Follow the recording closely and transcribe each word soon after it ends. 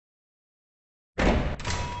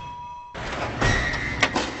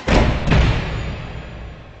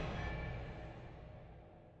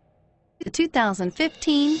The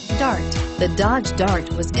 2015 Dart. The Dodge Dart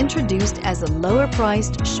was introduced as a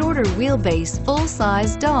lower-priced, shorter wheelbase,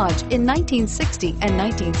 full-size Dodge in 1960 and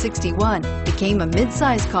 1961, became a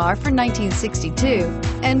mid-size car for 1962,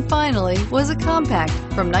 and finally was a compact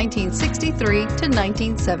from 1963 to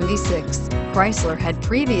 1976. Chrysler had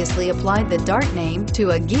previously applied the Dart name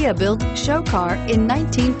to a Ghia-built show car in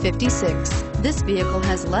 1956. This vehicle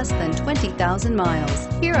has less than 20,000 miles.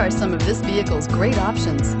 Here are some of this vehicle's great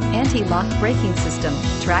options: anti-lock braking system,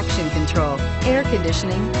 traction control, air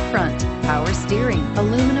conditioning, front, power steering,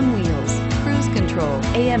 aluminum wheels, cruise control,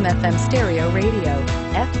 AM/FM stereo radio,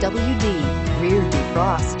 FWD, rear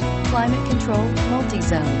defrost, climate control,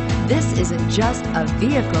 multi-zone. This isn't just a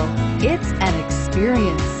vehicle, it's an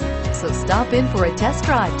experience. So stop in for a test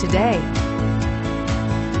drive today.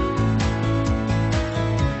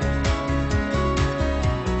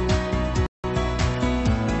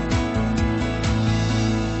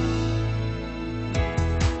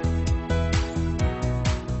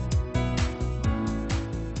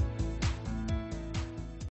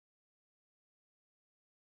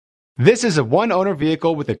 This is a one-owner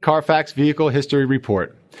vehicle with a Carfax Vehicle History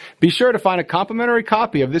Report. Be sure to find a complimentary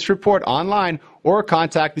copy of this report online or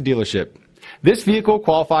contact the dealership. This vehicle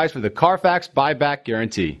qualifies for the Carfax Buyback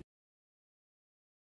Guarantee.